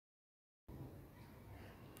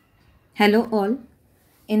Hello all.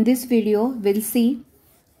 In this video we'll see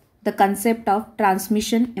the concept of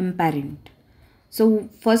transmission impairment. So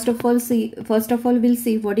first of all we'll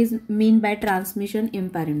see what is mean by transmission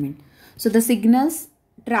impairment. So the signals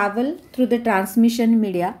travel through the transmission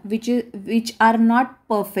media which are not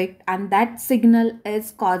perfect, and that signal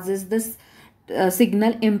causes this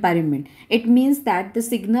signal impairment. It means that the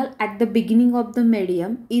signal at the beginning of the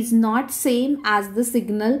medium is not same as the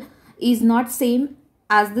signal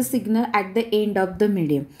at the end of the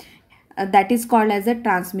medium. That is called as a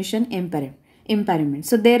transmission impairment.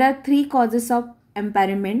 So there are three causes of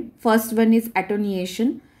impairment. First one is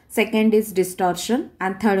attenuation, second is distortion,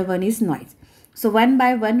 and third one is noise. So one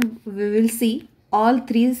by one we will see all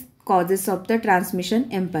three causes of the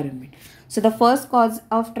transmission impairment. So the first cause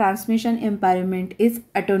of transmission impairment is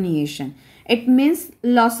attenuation. It means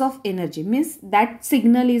loss of energy, means that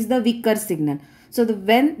signal is the weaker signal. So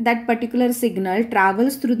when that particular signal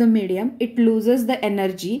travels through the medium, it loses the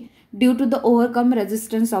energy due to the overcome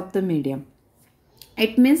resistance of the medium.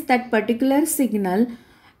 It means that particular signal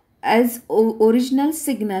as original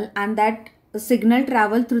signal and that signal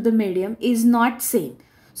travel through the medium is not same.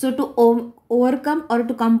 So to overcome or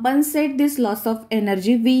to compensate this loss of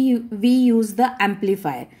energy, we use the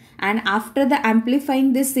amplifier, and after the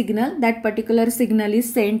amplifying this signal, that particular signal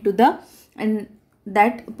is sent to the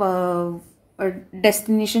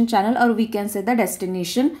destination channel, or we can say the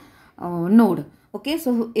destination node. Okay,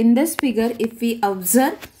 so in this figure, if you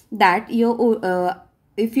observe that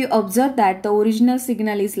the original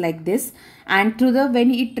signal is like this, and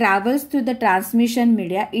when it travels through the transmission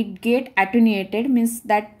media, it get attenuated, means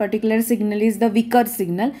that particular signal is the weaker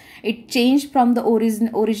signal. It changed from the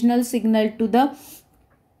original signal to the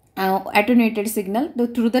attenuated signal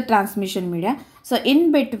through the transmission media. So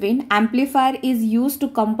in between, amplifier is used to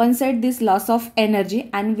compensate this loss of energy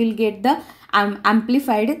and will get the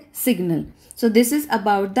amplified signal. So this is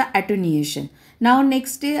about the attenuation. Now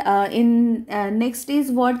next is how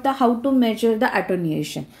to measure the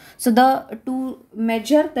attenuation. So to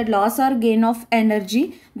measure the loss or gain of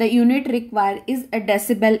energy, the unit required is a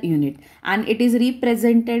decibel unit, and it is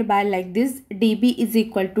represented by like this: dB is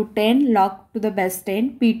equal to 10 log to the base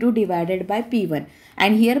 10 P2 divided by P1,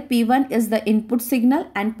 and here P1 is the input signal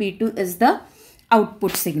and P2 is the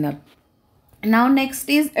output signal. Now next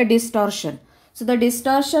is a distortion. So the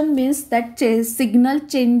distortion means that signal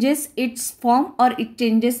changes its form or it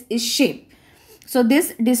changes its shape. So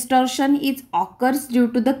this distortion occurs due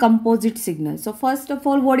to the composite signal. So first of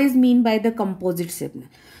all, what is mean by the composite signal?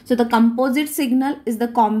 So the composite signal is the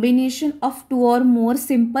combination of two or more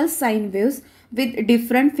simple sine waves with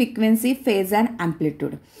different frequency, phase and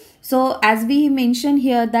amplitude. So as we mentioned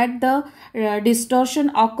here that the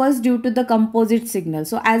distortion occurs due to the composite signal.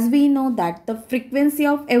 So as we know that the frequency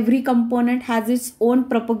of every component has its own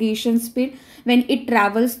propagation speed when it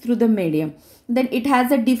travels through the medium. Then it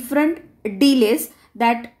has a different delays,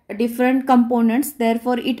 that different components,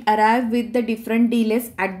 therefore it arrive with the different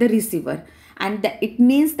delays at the receiver. And it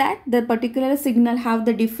means that the particular signal have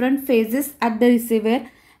the different phases at the receiver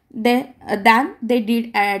than they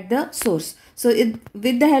did at the source. So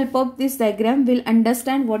with the help of this diagram, we'll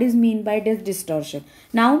understand what is mean by this distortion.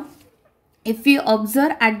 Now, if you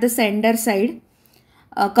observe at the sender side,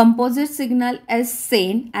 composite signal is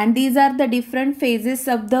same, and these are the different phases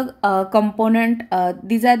of the component.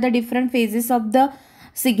 These are the different phases of the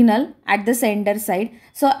signal at the sender side.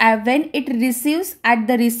 So when it receives at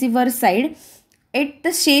the receiver side,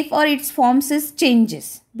 the shape or its forms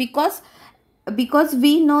changes because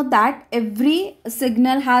we know that every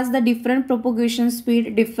signal has the different propagation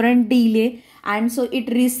speed, different delay, and so it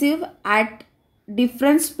receive at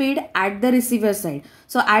different speed at the receiver side.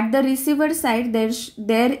 So at the receiver side,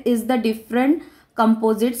 there is the different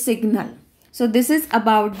composite signal. So this is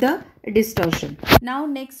about the distortion. Now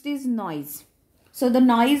next is noise. So the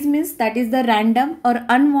noise means that is the random or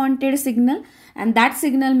unwanted signal, and that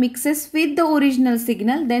signal mixes with the original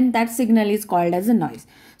signal, then that signal is called as a noise.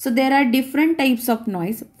 So there are different types of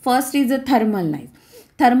noise. First is a thermal noise.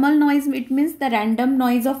 Thermal noise, it means the random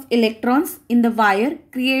noise of electrons in the wire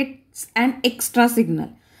creates an extra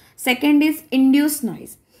signal. Second is induced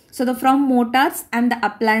noise. So from motors and the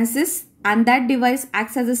appliances, and that device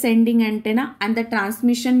acts as a sending antenna and the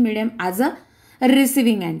transmission medium as a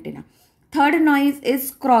receiving antenna. Third noise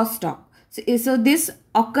is crosstalk. So this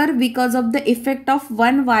occur because of the effect of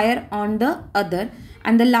one wire on the other.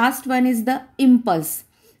 And the last one is the impulse.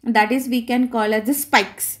 That is we can call as the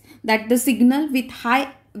spikes. That the signal with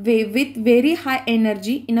very high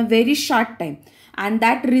energy in a very short time. And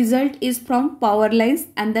that result is from power lines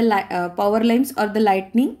and the power lines or the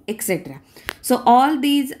lightning, etc. So all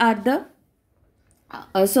these are the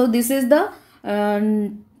So this is the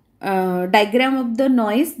diagram of the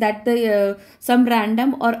noise, that the some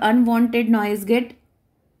random or unwanted noise get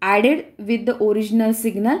added with the original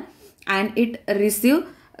signal, and it receiver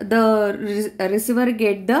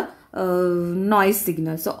get the noise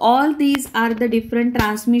signal. So all these are the different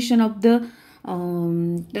transmission of the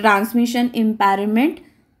transmission impairment.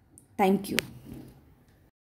 Thank you.